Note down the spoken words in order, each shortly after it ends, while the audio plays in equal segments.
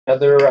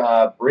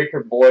Another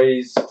Breaker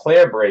Boys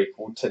player break.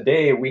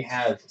 Today we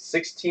have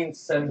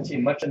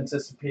 1617, much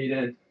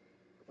anticipated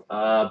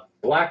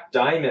Black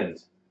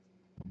Diamond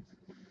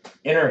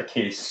inner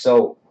case.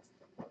 So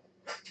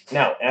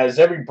now, as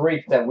every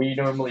break that we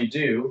normally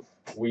do,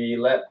 we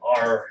let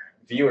our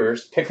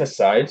viewers pick a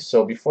side.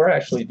 So before I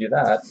actually do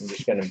that, I'm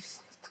just going to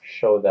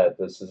show that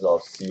this is all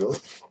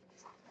sealed.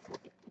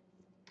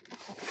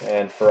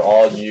 And for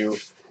all you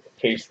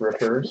case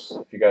rippers,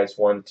 if you guys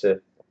want to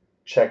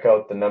check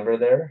out the number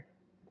there,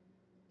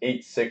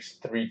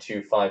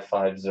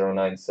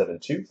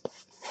 8632550972.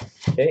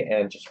 Okay,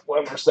 and just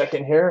one more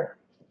second here,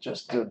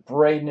 just to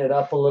brighten it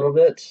up a little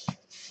bit.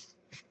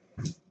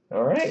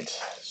 All right,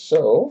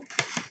 so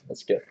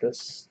let's get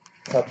this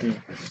puppy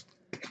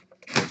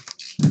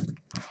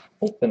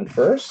open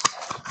first.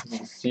 You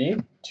can see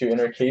two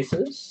inner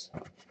cases.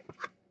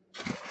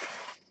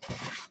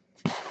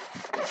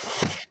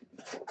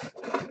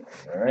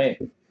 All right,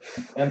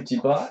 empty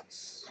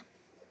box.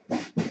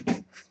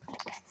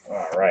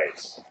 All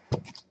right,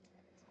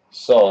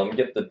 so I'm gonna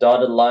get the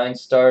dotted line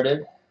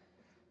started.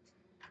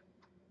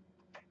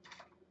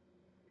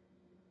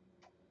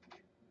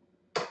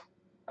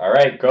 All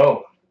right,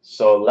 go.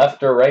 So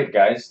left or right,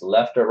 guys?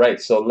 Left or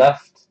right? So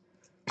left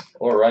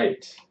or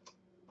right?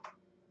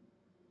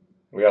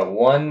 We got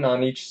one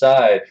on each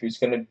side. Who's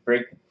gonna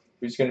break?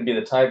 Who's gonna be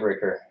the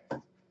tiebreaker?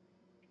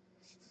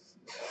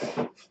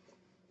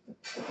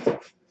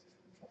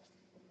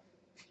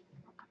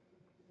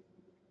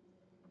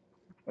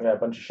 We got a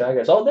bunch of shy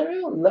guys. Oh, there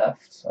you go.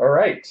 Left. All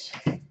right.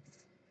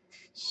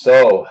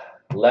 So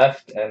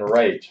left and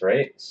right,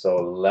 right? So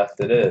left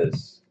it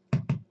is.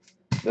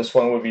 This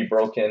one would be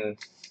broken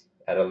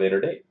at a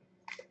later date.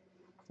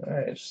 All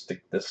right, just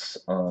stick this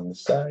on the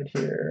side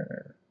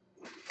here.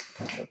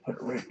 I'll put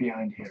it right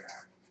behind here,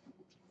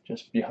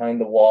 just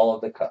behind the wall of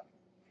the cup.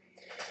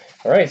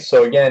 All right,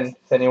 so again,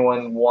 if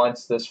anyone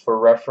wants this for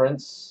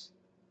reference,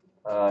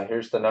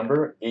 here's the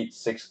number,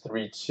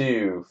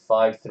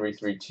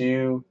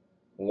 8632-5332-1733.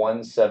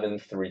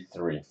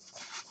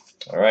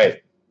 All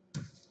right,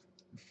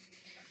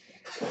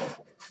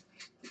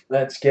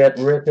 let's get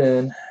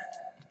ripping.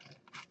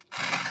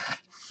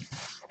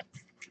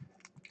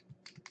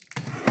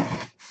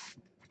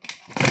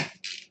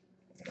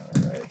 All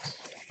right,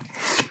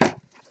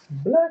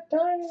 Black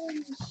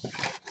Diamonds.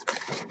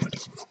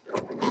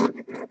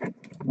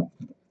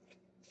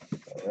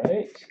 All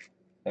right,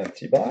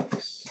 empty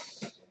box.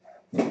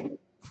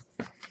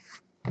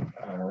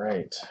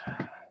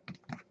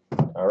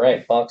 All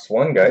right, box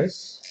one,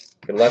 guys.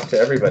 Good luck to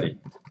everybody.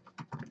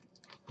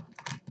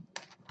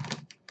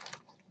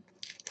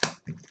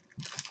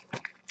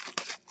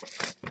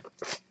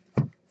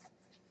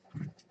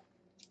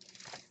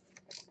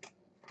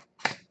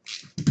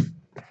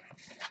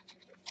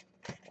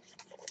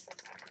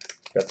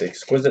 Got the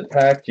exquisite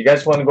pack. Do you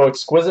guys want to go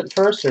exquisite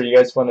first, or you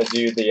guys want to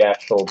do the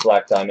actual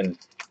Black Diamond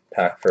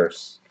pack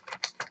first?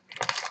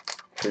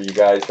 For you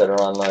guys that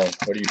are online,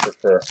 what do you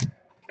prefer?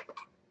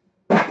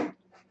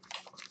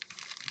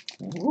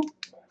 Whoop.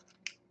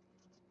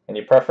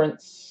 Any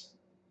preference?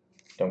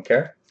 Don't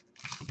care?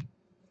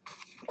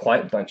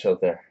 Quiet bunch out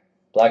there.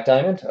 Black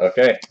Diamond?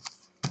 Okay.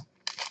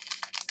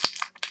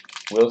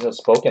 Wheels have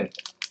spoken.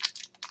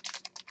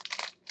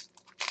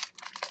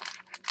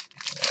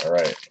 All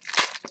right.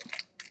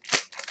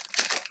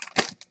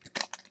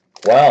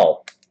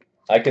 Well,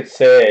 I could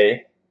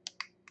say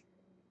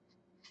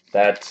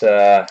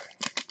that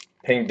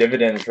paying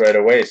dividends right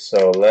away.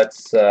 So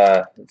let's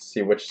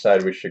see which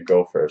side we should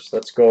go first.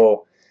 Let's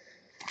go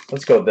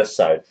this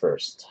side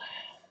first.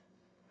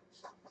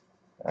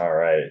 All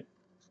right.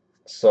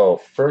 So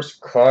first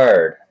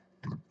card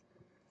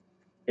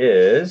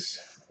is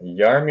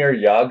Jaromir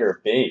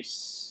Jagr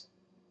base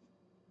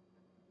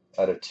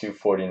out of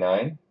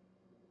 249.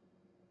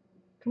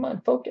 Come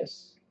on,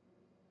 focus.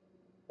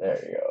 There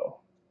you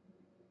go.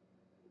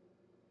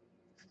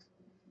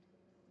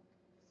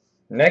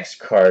 Next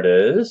card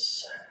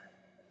is,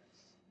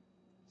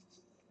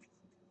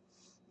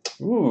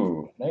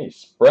 ooh,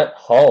 nice, Brett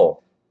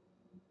Hull.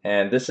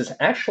 And this is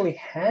actually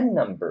hand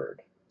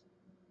numbered.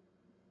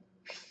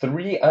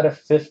 3 out of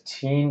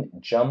 15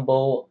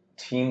 jumbo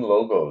team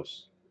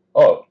logos.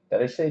 Oh,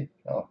 did I say?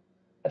 Oh,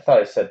 I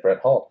thought I said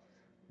Brett Hull.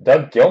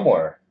 Doug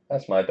Gilmour.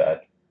 That's my bad.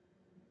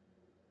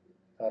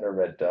 I thought I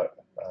read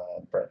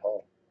Brett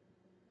Hull.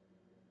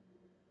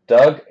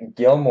 Doug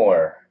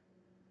Gilmour.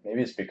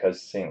 Maybe it's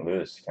because St.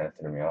 Louis kind of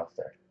threw me off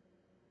there.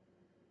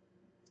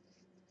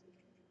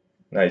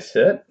 Nice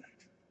hit.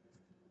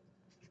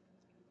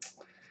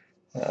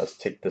 Now let's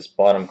take this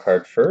bottom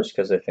card first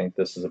because I think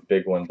this is a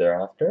big one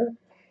thereafter.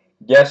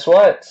 Guess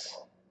what?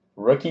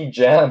 Rookie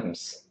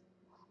gems.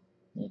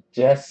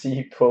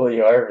 Jesse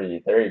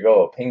Puljujarvi. There you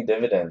go. Ping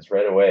dividends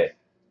right away.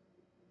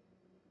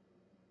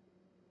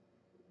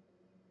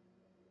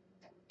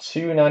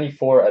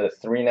 294 out of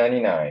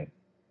 399.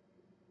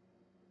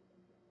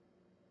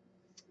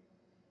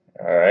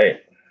 All right.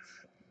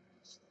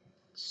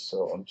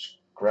 So I'm just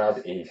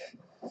grab a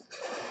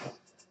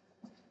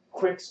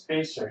quick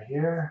spacer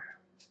here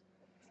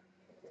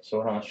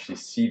So I don't actually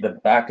see the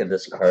back of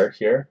this card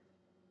here.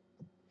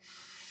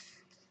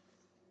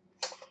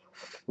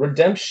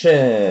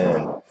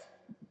 Redemption.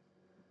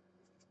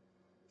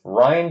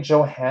 Ryan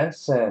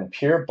Johansson,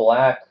 pure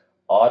black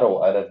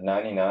auto out of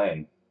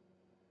 99.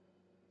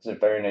 These are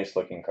very nice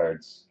looking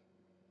cards.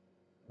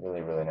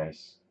 Really, really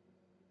nice.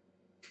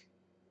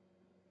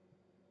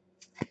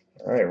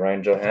 All right,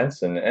 Ryan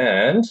Johansson,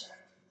 and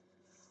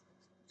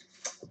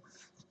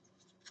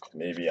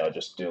maybe I'll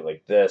just do it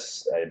like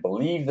this. I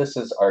believe this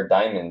is our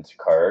diamond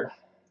card.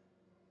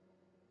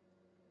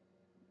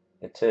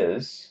 It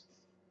is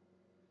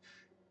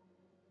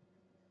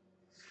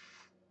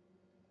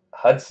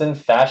Hudson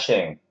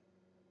Fasching,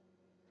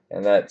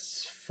 and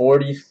that's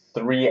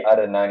 43 out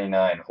of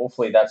 99.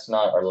 Hopefully that's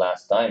not our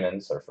last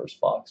diamonds, our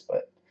first box,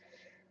 but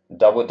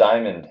double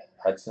diamond,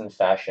 Hudson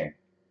Fasching.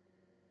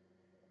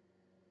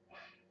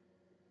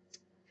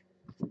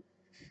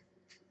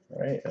 All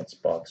right, that's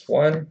box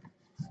 1.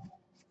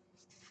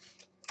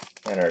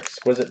 And our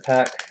exquisite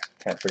pack,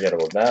 can't forget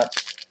about that.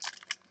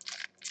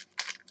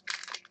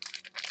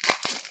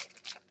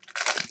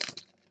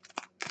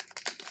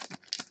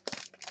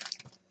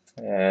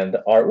 And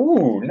our,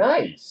 ooh,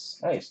 nice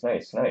patch.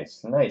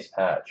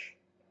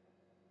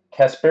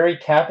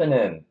 Kasperi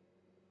Kapanen.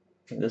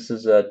 This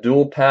is a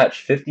dual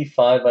patch,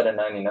 55 out of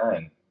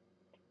 99.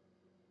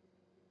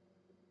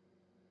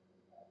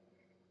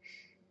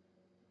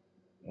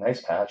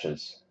 Nice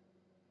patches.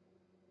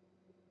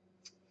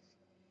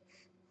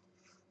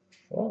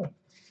 Well,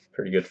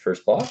 pretty good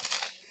first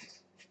box.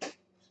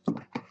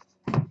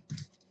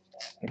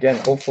 Again,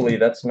 hopefully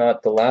that's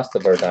not the last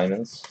of our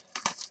diamonds.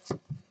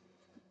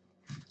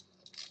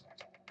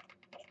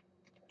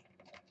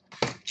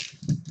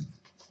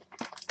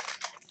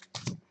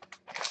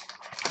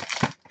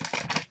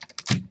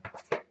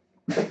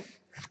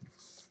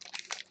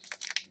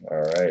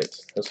 Alright,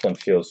 this one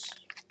feels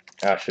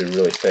actually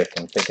really thick.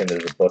 I'm thinking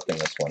there's a book in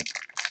this one.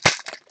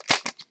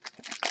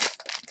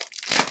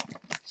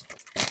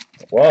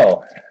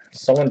 Well,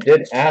 someone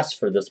did ask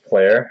for this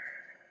player.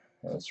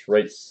 It's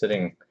right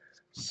sitting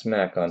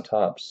smack on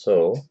top,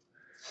 so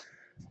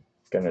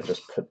gonna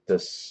just put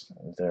this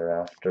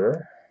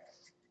thereafter.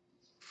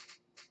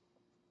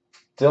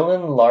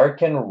 Dylan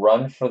Larkin,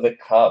 Run for the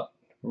Cup.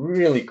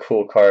 Really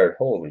cool card,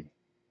 holy.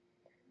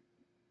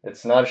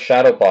 It's not a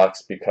shadow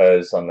box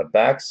because on the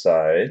back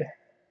side,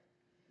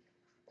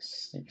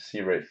 you can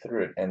see right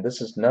through it, and this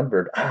is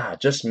numbered,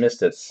 just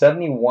missed it,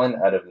 71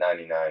 out of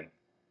 99.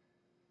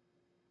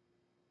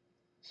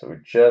 So we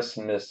just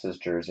missed his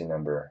jersey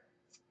number.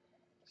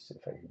 Let's see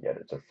if I can get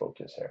it to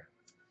focus here.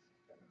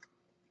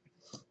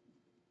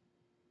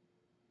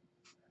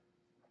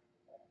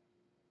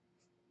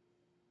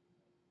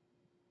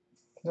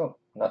 No,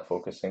 not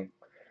focusing,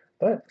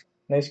 but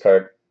nice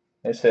card,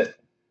 nice hit.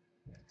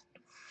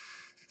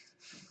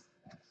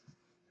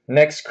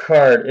 Next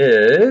card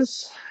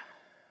is,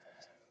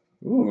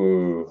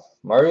 ooh,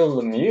 Mario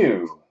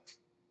Lemieux.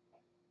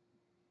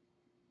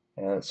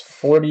 And it's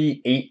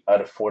 48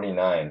 out of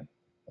 49.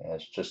 And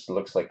it just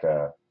looks like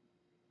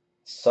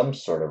some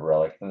sort of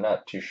relic. I'm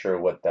not too sure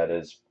what that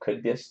is.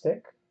 Could be a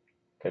stick,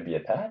 could be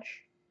a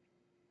patch.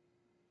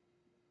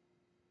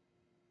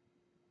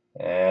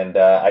 And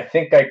I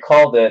think I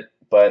called it,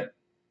 but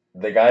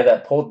the guy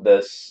that pulled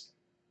this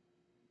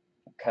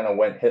kind of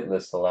went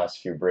hitless the last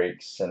few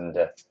breaks, and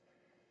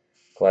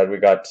glad we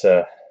got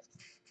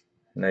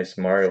nice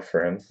Mario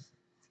for him.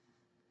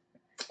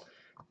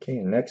 Okay,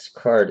 next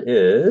card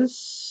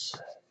is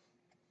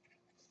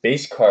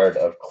base card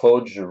of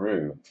Claude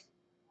Giroux.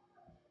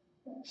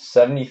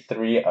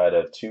 73 out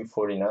of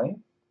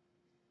 249.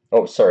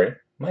 Oh, sorry.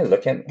 Am I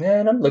looking?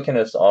 Man, I'm looking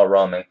at this all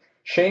wrong, man.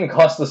 Shane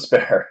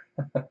Gostisbehere.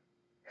 I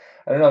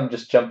don't know, I'm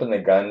just jumping the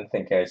gun,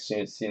 thinking as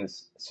soon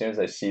as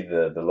I see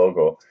the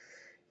logo,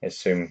 I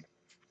assume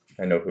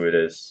I know who it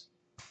is.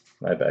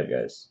 My bad,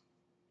 guys.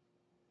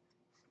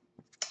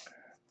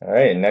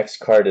 Alright, next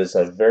card is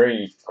a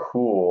very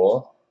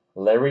cool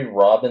Larry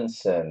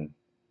Robinson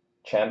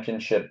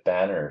Championship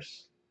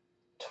Banners.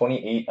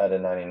 28 out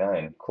of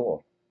 99.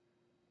 Cool.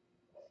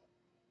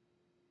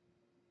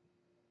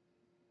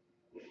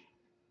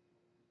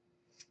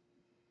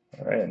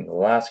 Alright, and the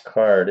last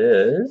card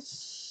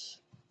is,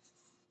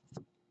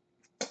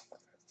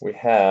 we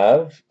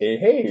have a,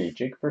 hey,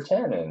 Jake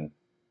Virtanen.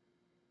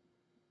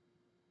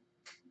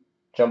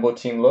 Jumbo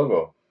Team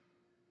logo.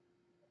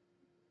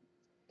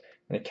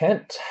 And I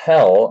can't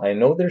tell, I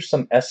know there's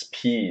some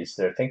SPs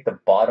there. I think the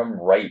bottom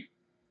right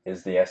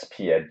is the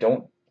SP. I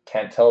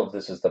can't tell if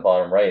this is the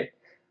bottom right.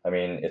 I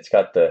mean, it's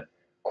got the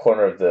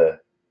corner of the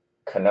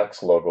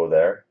Canucks logo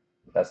there.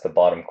 That's the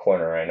bottom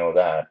corner, I know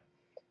that.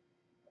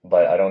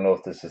 But I don't know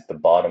if this is the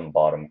bottom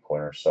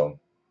corner. So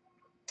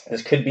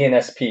this could be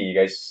an SP. You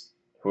guys,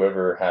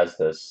 whoever has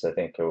this, I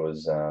think it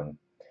was,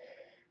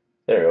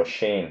 there you go,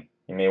 Shane.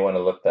 You may want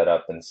to look that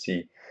up and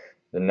see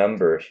the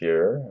number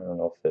here. I don't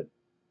know if it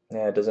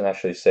doesn't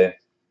actually say,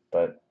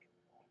 but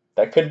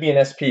that could be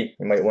an SP.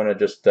 You might want to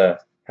just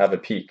have a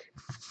peek.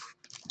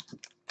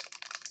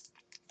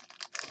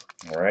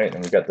 All right,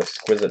 and we got the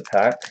exquisite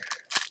pack.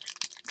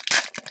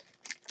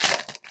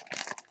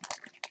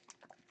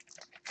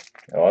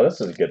 Oh,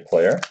 this is a good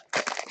player.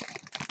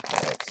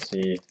 Let's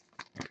see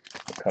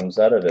what comes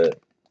out of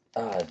it.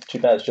 Too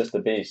bad it's just the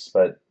base,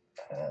 but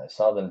I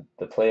saw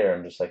the player.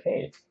 I'm just like,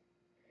 hey,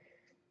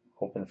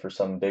 hoping for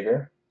something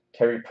bigger.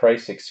 Carey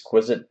Price,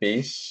 exquisite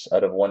base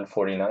out of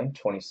 149,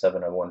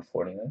 27 of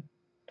 149.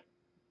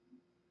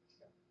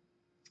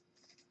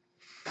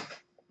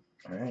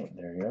 All right,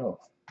 there you go.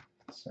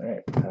 All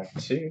right, pack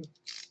 2.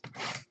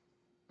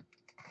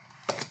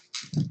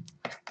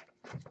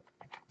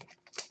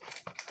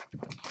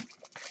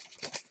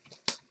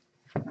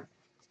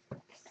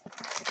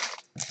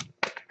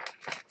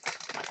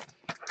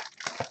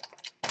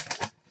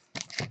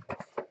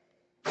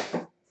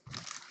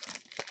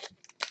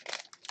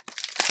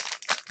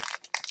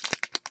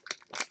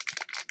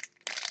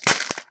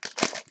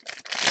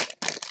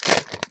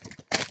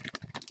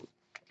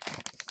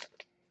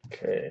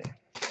 Okay.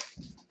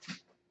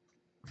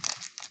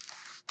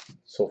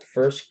 So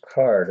first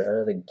card out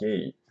of the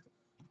gate.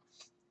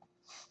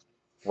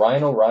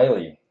 Ryan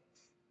O'Reilly.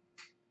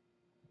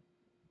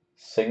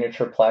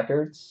 Signature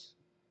placards.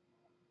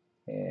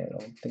 And I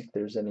don't think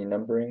there's any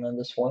numbering on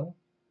this one.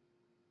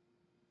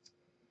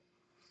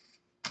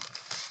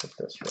 Put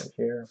this right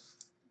here.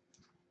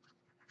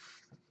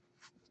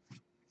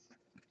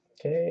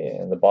 Okay,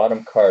 and the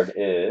bottom card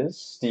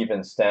is Steven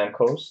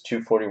Stamkos,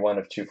 241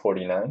 of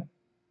 249.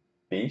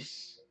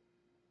 Base.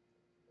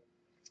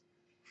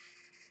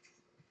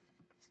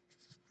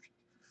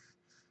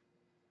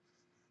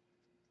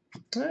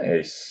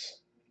 Nice.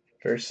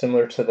 Very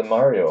similar to the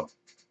Mario.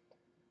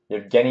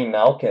 Evgeny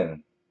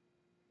Malkin.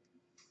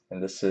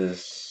 And this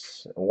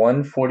is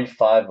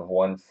 145 of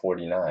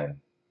 149.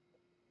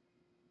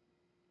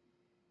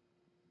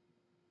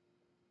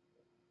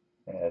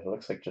 And it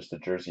looks like just a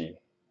jersey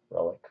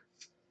relic.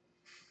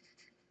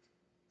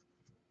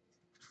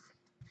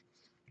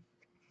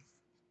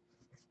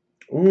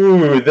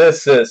 Ooh,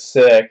 this is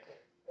sick.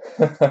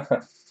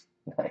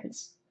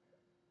 Nice.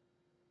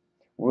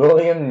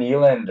 William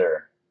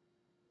Nylander.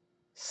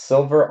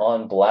 Silver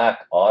on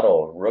black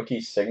auto.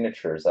 Rookie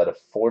signatures out of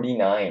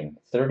 49.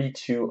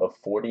 32 of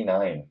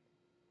 49.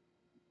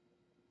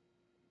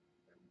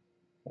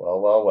 Well,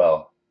 well,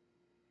 well.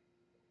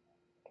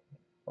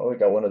 Oh, we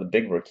got one of the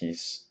big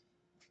rookies.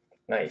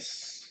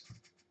 Nice.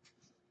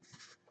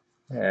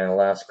 And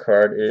last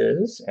card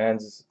is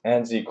Anze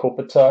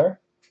Kopitar.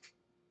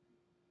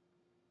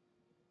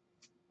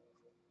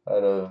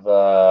 Out of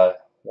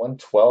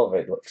 112,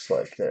 it looks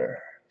like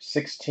there.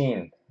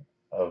 16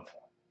 of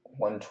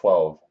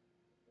 112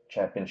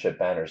 championship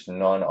banners,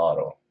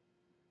 non-auto.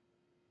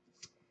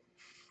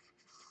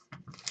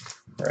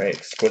 All right,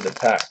 exquisite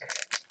pack.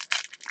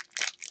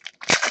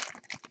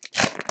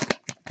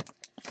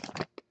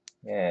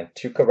 And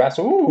Tuukka Rask.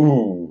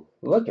 Ooh,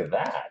 look at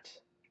that.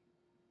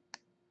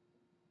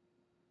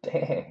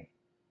 Dang.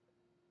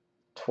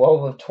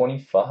 12 of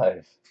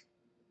 25.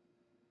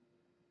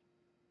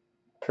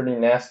 Pretty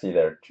nasty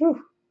there.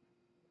 Whew.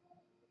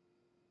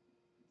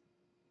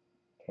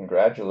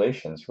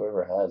 Congratulations,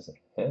 whoever has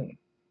him.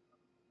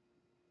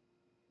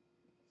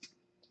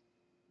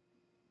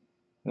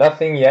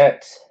 Nothing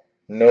yet.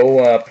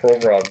 No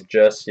progress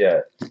just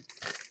yet.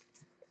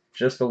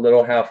 Just a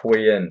little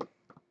halfway in.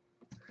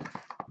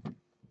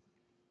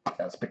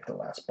 Let's pick the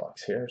last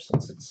box here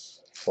since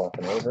it's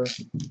flopping over.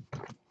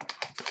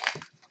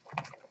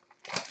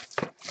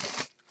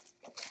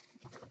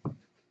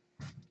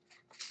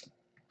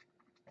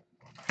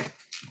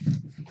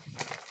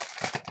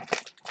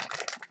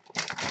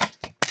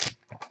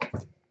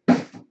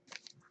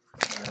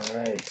 All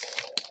right.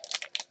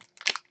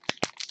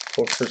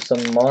 Go for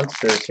some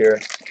monsters here.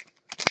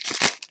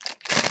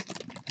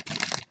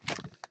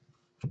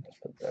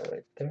 Put that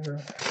right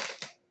there.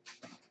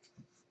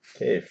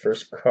 Okay,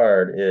 first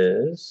card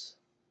is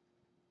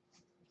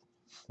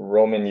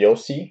Roman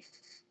Josi.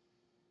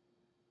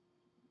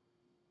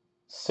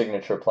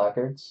 Signature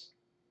placards,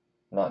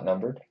 not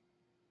numbered.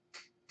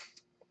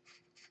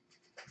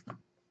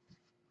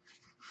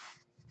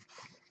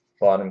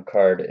 Bottom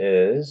card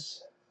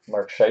is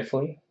Mark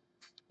Scheifele,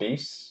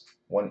 base,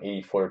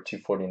 184 of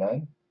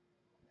 249.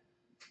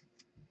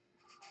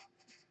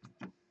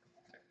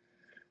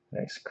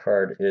 Next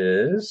card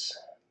is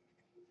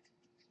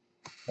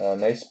a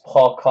nice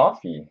Paul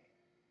Coffey.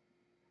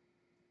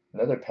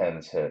 Another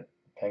Pens hit.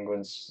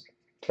 Penguins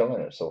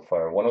killing it so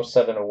far.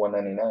 107 of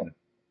 199.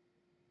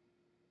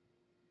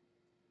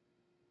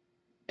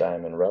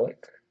 Diamond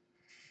relic.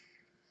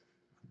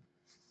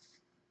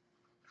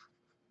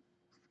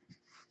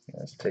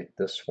 Let's take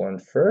this one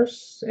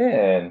first.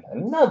 And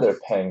another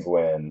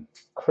Penguin.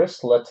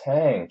 Chris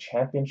Letang,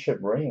 championship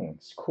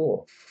rings.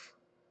 Cool.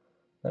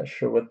 Not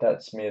sure what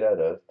that's made out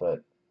of,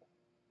 but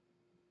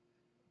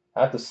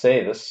I have to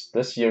say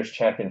this year's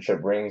championship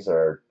rings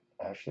are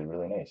actually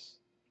really nice.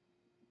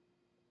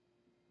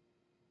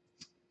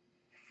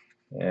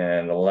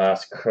 And the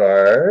last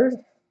card.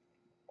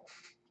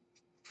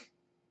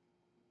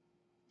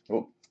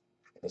 Oop,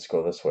 let's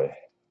go this way.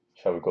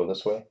 Shall we go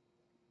this way?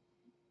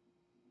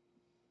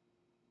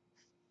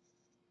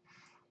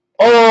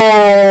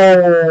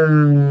 Oh!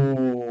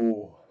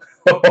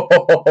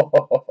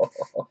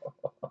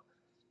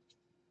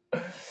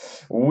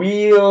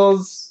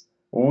 Wheels,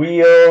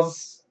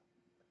 wheels.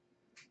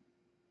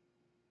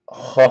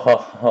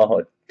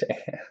 Oh,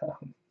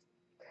 damn.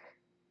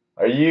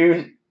 Are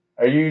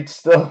you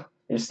still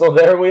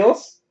there,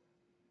 Wheels?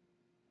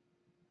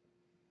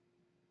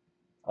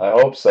 I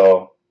hope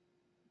so.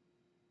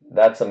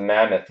 That's a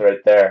mammoth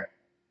right there.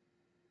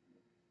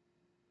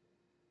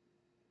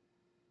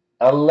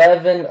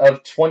 11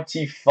 of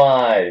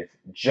 25.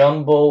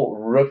 Jumbo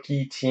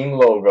rookie team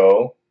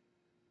logo.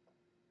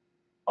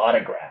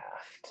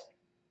 Autographed.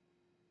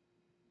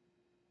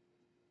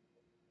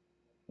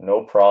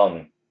 No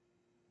problem.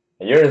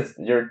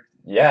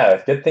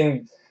 Yeah, good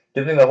thing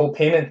the whole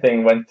payment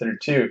thing went through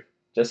too,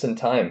 just in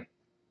time.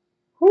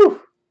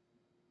 Whew.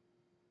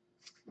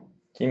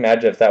 Can you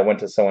imagine if that went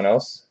to someone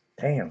else?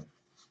 Damn.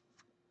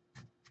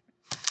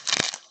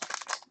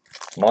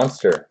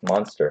 Monster.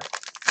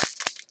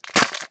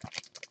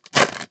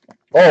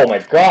 Oh my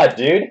god,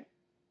 dude.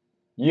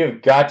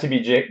 You've got to be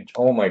Jake.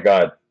 Oh my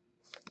god.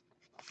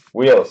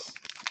 Wheels.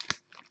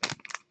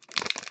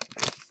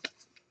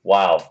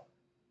 Wow.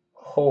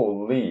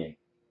 Holy.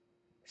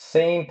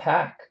 Same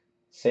pack.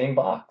 Same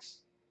box.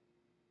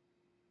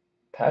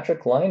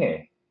 Patrik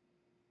Laine.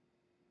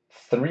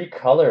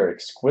 3-color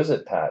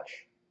exquisite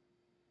patch.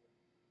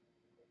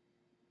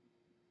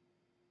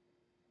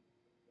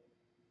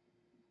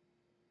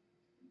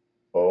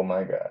 Oh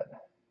my god.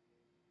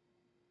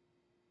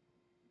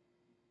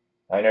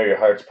 I know your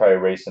heart's probably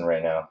racing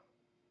right now.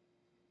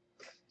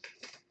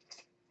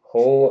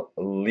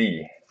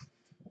 Holy.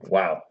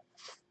 Wow.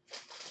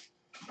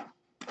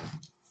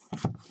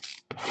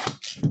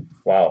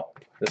 Wow.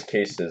 This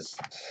case is...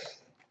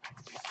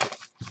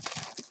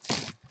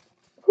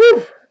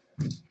 Whew.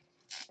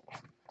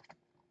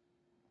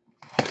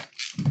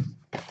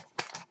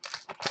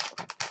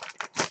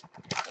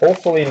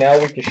 Hopefully now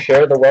we can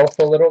share the wealth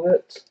a little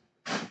bit.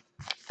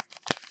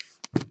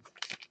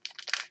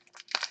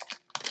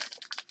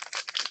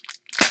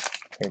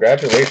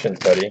 Congratulations,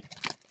 buddy.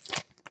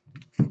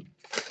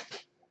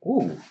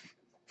 Ooh.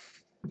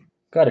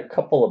 Got a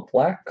couple of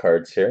black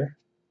cards here.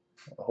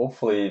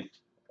 Hopefully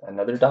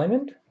another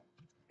diamond?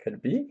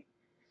 Could be.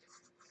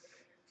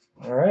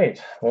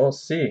 Alright, we'll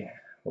see.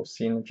 We'll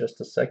see in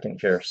just a second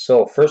here.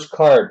 So, first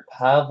card,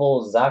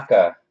 Pavel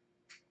Zacha.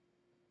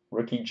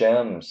 Rookie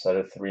Gems out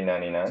of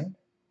 399.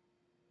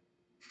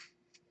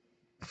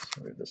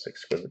 So move this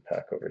exquisite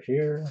pack over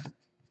here.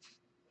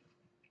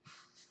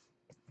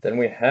 Then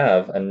we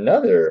have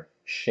another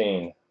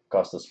Shane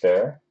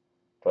Gostisbehere,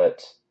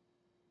 but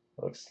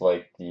looks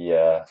like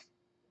the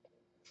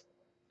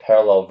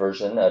parallel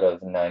version out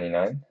of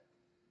 99.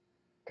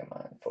 Come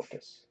on,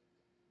 focus.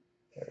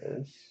 There it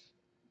is.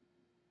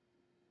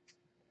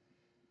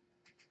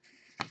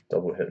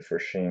 Double hit for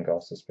Shane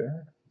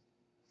Gostisbehere.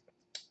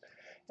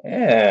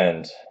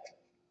 And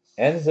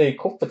Anze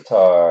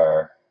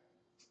Kopitar.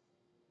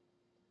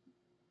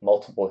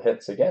 Multiple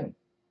hits again.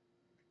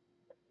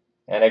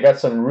 And I got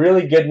some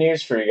really good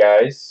news for you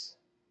guys.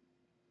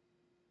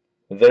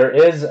 There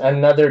is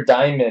another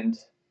diamond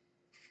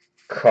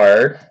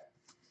card,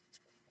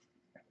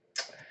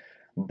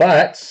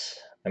 but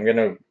I'm going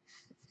to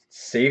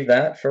save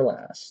that for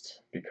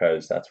last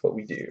because that's what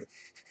we do.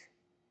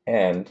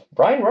 And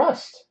Bryan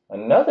Rust,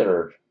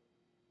 another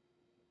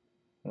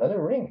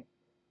ring.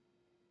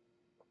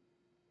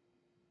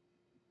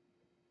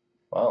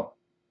 Wow.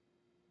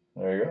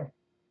 There you go.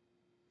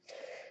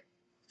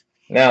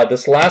 Now,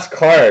 this last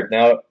card,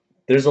 now,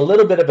 there's a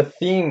little bit of a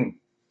theme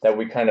that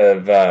we kind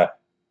of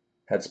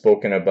had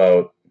spoken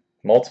about.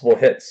 Multiple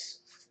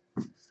hits.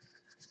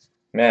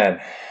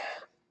 Man.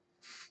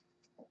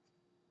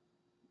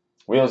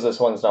 Wheels, this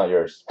one's not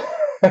yours.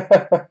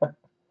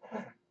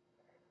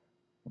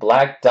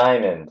 Black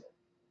Diamond.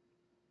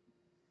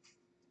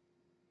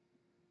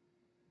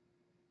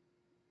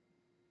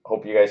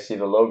 Hope you guys see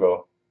the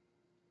logo.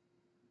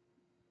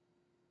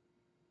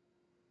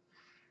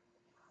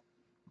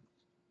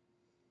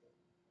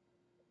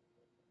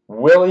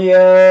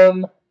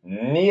 William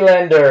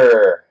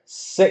Nylander,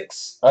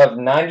 6 of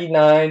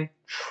 99,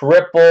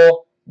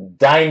 triple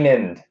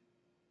diamond.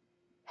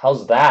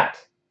 How's that?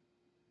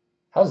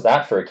 How's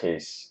that for a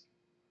case?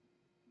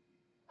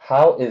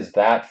 How is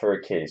that for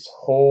a case?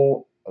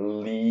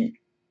 Holy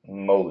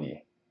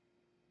moly.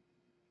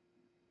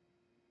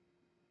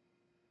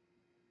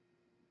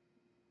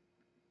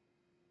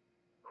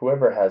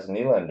 Whoever has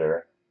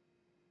Nylander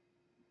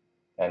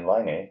and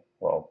Laine,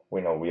 well,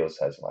 we know Wheels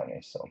has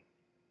Laine, so.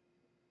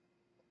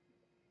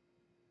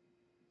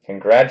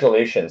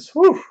 Congratulations.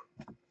 Whew.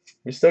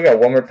 We still got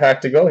one more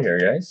pack to go here,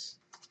 guys.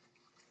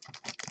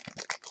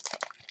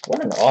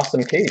 What an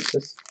awesome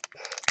case.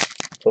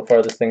 So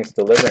far, this thing's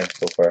delivering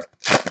so far.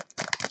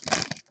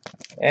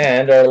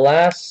 And our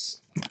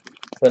last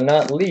but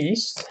not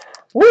least,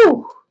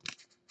 woo!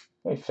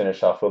 Let me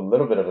finish off with a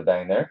little bit of a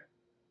bang there.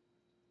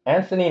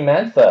 Anthony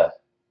Mantha.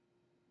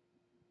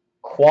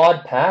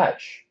 Quad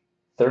patch.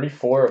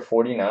 34 of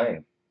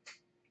 49.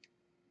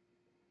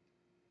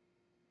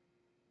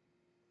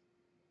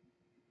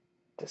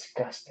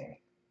 Disgusting.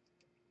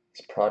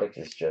 This product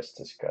is just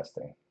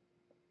disgusting.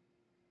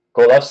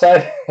 Go left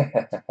side.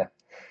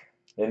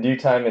 In due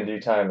time,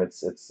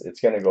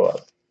 it's gonna go up.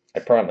 I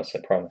promise.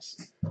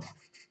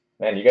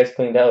 Man, you guys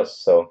cleaned house,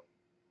 so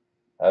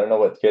I don't know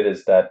what good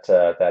is that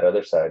that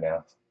other side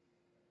now.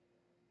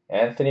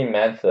 Anthony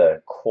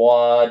Mantha,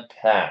 quad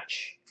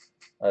patch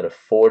out of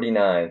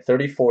 49,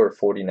 34 or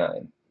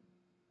 49.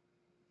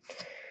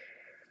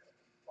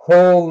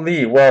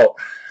 Holy, well,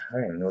 I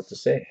don't even know what to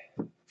say.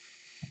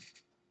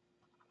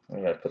 I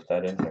gotta put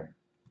that in here.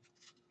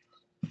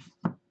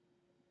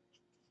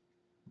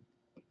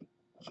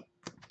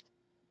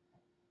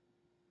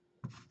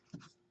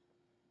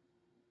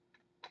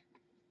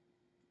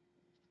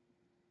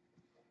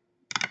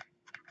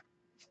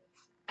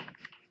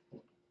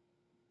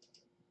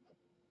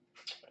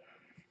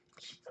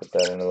 Just put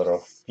that in a little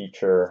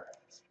feature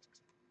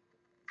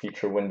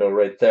window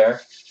right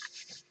there.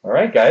 All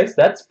right, guys,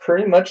 that's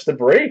pretty much the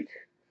break.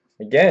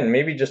 Again,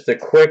 maybe just a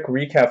quick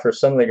recap for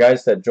some of the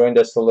guys that joined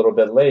us a little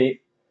bit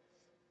late.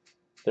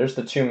 There's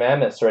the two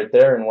mammoths right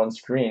there in one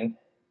screen.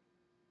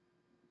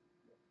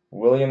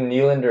 William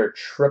Nylander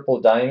triple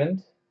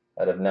diamond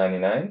out of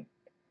 99.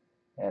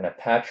 And a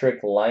Patrick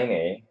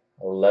Laine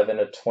 11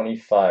 of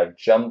 25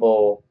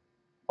 jumbo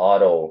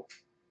auto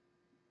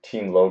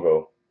team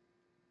logo.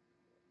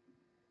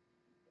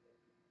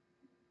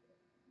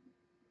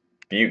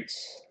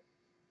 Buttes.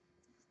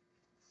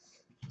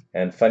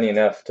 And funny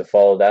enough, to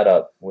follow that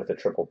up with a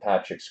triple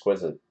patch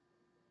exquisite,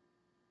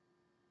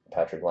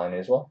 Patrick Laine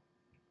as well.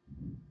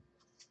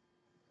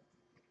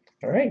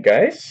 Alright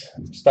guys,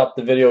 stop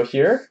the video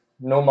here.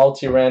 No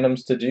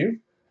multi-randoms to do.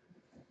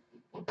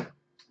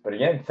 But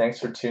again, thanks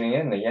for tuning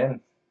in. Again,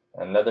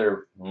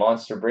 another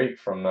monster break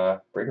from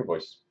Breaker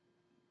Boys.